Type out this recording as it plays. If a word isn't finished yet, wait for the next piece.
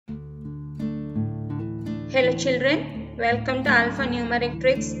Hello children, welcome to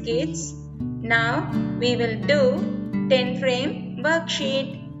AlphaNumericTricksKids. Now we will do 10 frame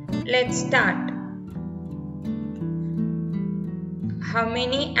worksheet. Let's start. How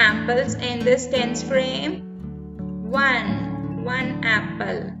many apples in this 10th frame? One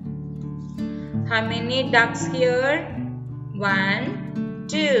apple. How many ducks here? 1,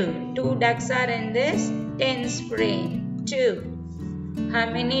 2. 2 ducks are in this 10th frame. 2.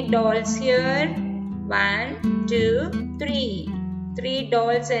 How many dolls here? 1, 2, 3. 3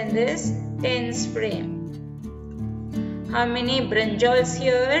 dolls in this 10th frame. How many brinjals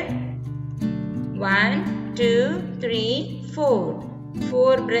here? 1, 2, 3, 4.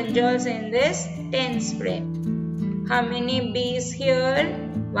 4 brinjals in this 10th frame. How many bees here?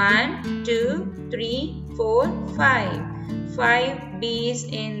 1, 2, 3, 4, 5. 5 bees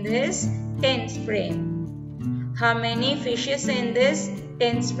in this 10th frame. How many fishes in this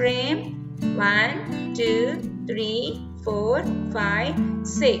 10th frame? 1, 2, 3, 4, 5,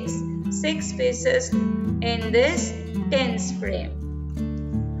 6. 6 fishes in this 10th frame.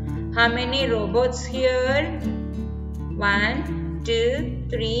 How many robots here? 1, 2,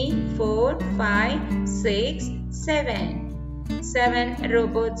 3, 4, 5, 6, 7. 7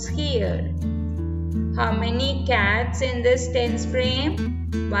 robots here. How many cats in this 10th frame?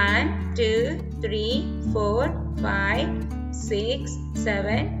 1, 2, 3, 4, 5, 6,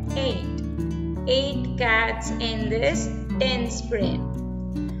 7, 8. 8 cats in this 10th frame.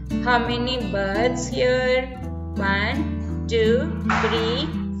 How many birds here? 1, 2, 3,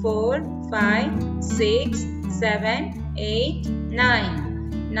 4, 5, 6, 7, 8,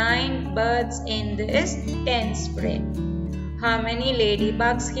 9. 9 birds in this 10th frame. How many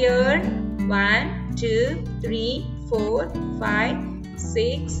ladybugs here? 1, 2, 3, 4, 5,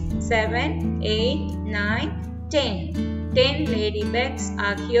 6, 7, 8, 9, 10. 10 ladybugs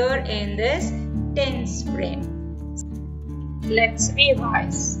are here in this 10th frame. Let's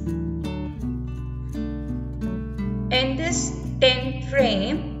revise. In this 10th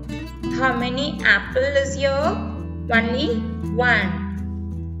frame, how many apples is here? Only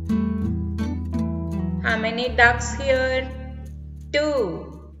 1. How many ducks here? 2.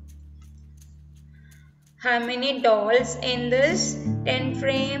 How many dolls in this 10th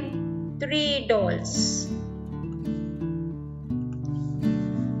frame? 3 dolls.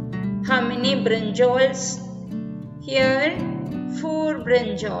 How many brinjals? Here, 4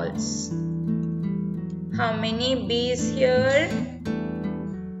 brinjals. How many bees here?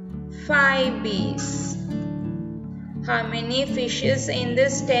 5 bees. How many fishes in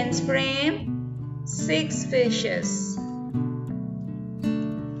this 10th frame? 6 fishes.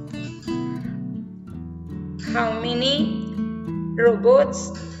 How many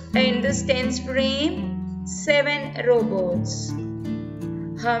robots in this 10th frame? 7 robots.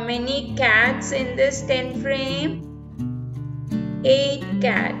 How many cats in this 10th frame? 8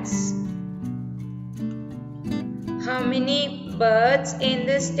 cats. How many birds in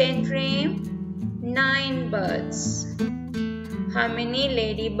this 10th frame? 9 birds. How many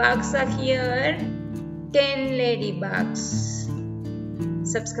ladybugs are here? 10 ladybugs.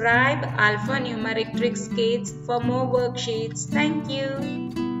 Subscribe AlphaNumericTricksKids for more worksheets. Thank you.